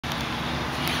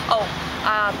Oh,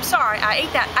 sorry, I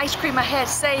ate that ice cream I had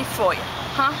saved for you.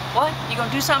 Huh? What? You gonna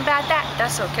do something about that?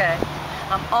 That's okay.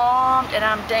 I'm armed and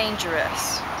I'm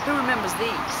dangerous. Who remembers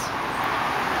these?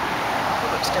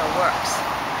 Oh, it still works.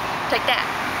 Take that.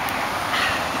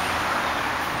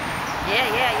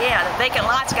 Yeah. The vacant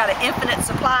lot's got an infinite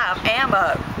supply of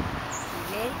ammo.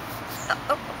 You ready?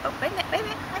 Oh, wait a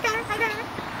minute. I got it. Here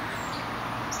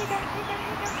you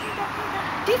go.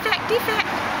 Defect.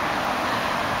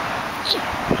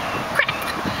 Crap.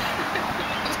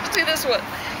 Let's do this one.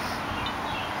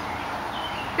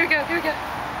 Here we go. You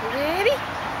ready?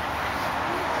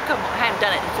 Come on, I haven't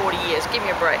done it in 40 years. Give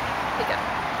me a break. Here you go.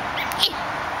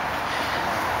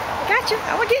 Gotcha.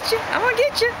 I'm gonna get you.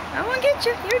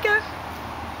 Here we go.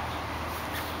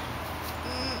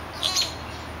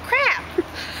 Crap.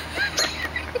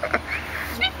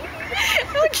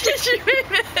 I'll get you in a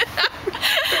minute.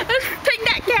 Let's take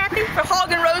that, Kathy, for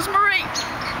Hog and Rosemary.